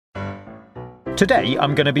Today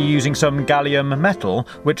I'm going to be using some gallium metal,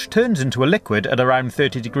 which turns into a liquid at around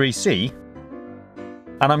 30 degrees C,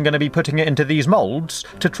 and I'm going to be putting it into these moulds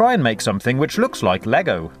to try and make something which looks like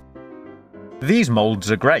Lego. These moulds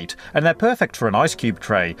are great, and they're perfect for an ice cube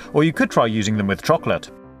tray, or you could try using them with chocolate.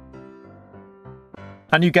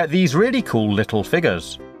 And you get these really cool little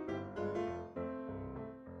figures.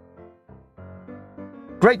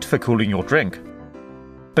 Great for cooling your drink.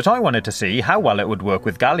 But I wanted to see how well it would work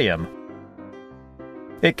with gallium.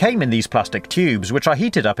 It came in these plastic tubes, which I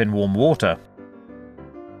heated up in warm water,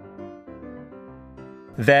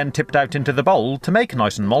 then tipped out into the bowl to make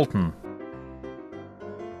nice and molten.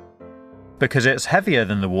 Because it's heavier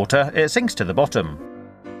than the water, it sinks to the bottom.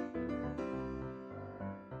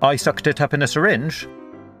 I sucked it up in a syringe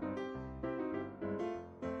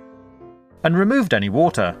and removed any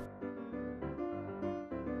water.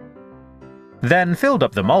 Then filled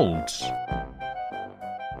up the moulds.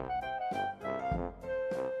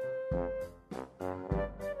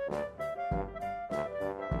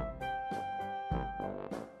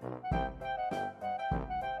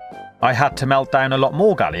 I had to melt down a lot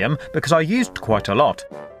more gallium because I used quite a lot,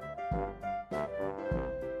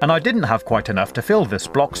 and I didn't have quite enough to fill this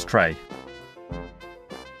blocks tray.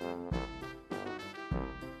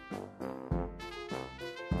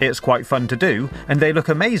 It's quite fun to do, and they look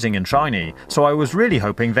amazing and shiny, so I was really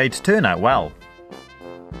hoping they'd turn out well.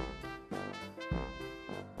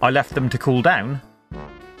 I left them to cool down,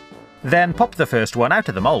 then popped the first one out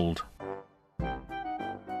of the mould.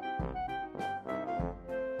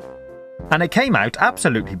 And it came out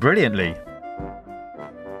absolutely brilliantly.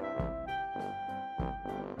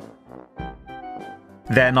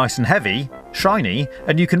 They're nice and heavy, shiny,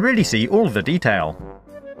 and you can really see all the detail.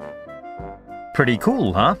 Pretty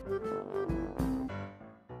cool, huh?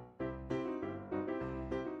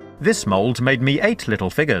 This mould made me 8 little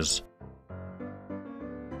figures.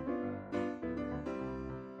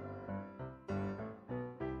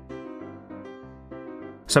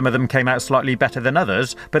 Some of them came out slightly better than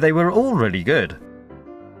others, but they were all really good.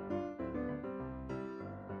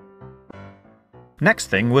 Next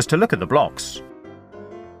thing was to look at the blocks.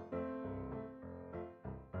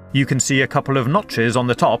 You can see a couple of notches on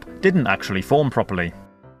the top didn't actually form properly.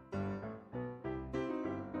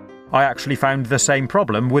 I actually found the same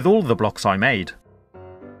problem with all the blocks I made.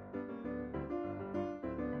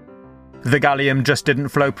 The gallium just didn't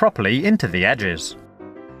flow properly into the edges.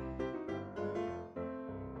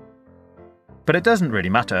 But it doesn't really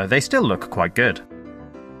matter, they still look quite good.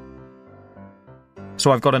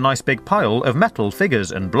 So I've got a nice big pile of metal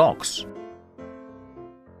figures and blocks.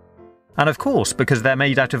 And of course, because they're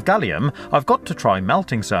made out of gallium, I've got to try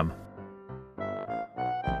melting some.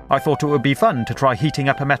 I thought it would be fun to try heating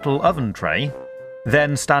up a metal oven tray,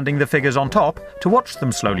 then standing the figures on top to watch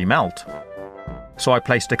them slowly melt. So I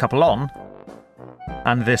placed a couple on,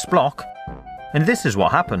 and this block, and this is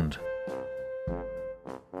what happened.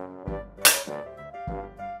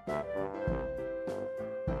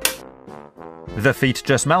 The feet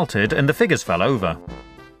just melted and the figures fell over.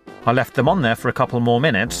 I left them on there for a couple more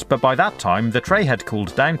minutes, but by that time the tray had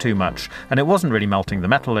cooled down too much and it wasn't really melting the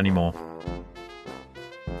metal anymore.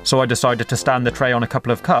 So I decided to stand the tray on a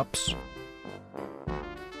couple of cups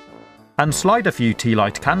and slide a few tea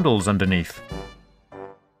light candles underneath.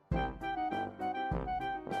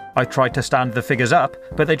 I tried to stand the figures up,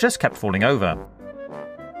 but they just kept falling over.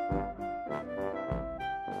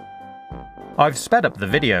 I've sped up the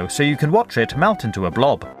video so you can watch it melt into a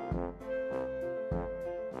blob.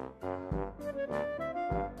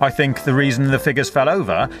 I think the reason the figures fell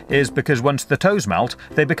over is because once the toes melt,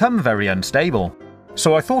 they become very unstable.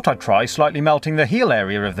 So I thought I'd try slightly melting the heel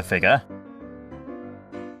area of the figure,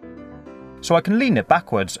 so I can lean it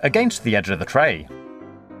backwards against the edge of the tray.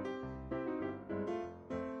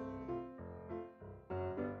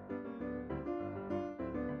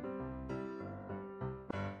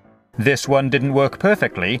 This one didn't work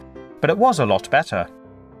perfectly, but it was a lot better.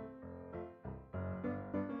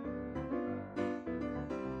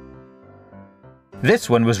 This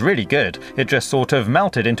one was really good, it just sort of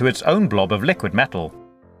melted into its own blob of liquid metal.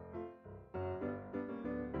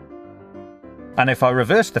 And if I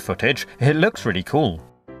reverse the footage, it looks really cool.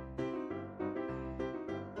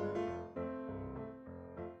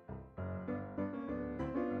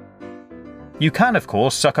 You can, of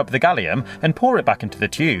course, suck up the gallium and pour it back into the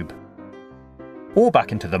tube, or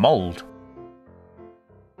back into the mould.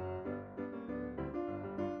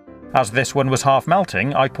 As this one was half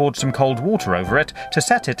melting, I poured some cold water over it to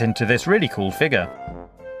set it into this really cool figure.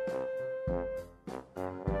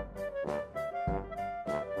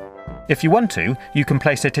 If you want to, you can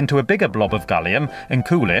place it into a bigger blob of gallium and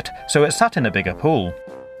cool it so it's sat in a bigger pool.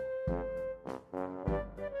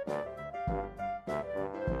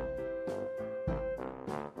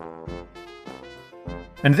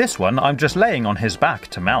 And this one I'm just laying on his back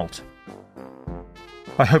to melt.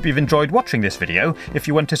 I hope you've enjoyed watching this video. If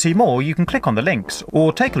you want to see more, you can click on the links,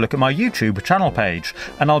 or take a look at my YouTube channel page,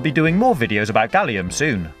 and I'll be doing more videos about gallium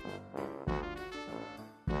soon.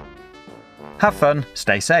 Have fun,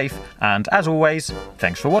 stay safe, and as always,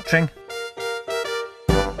 thanks for watching.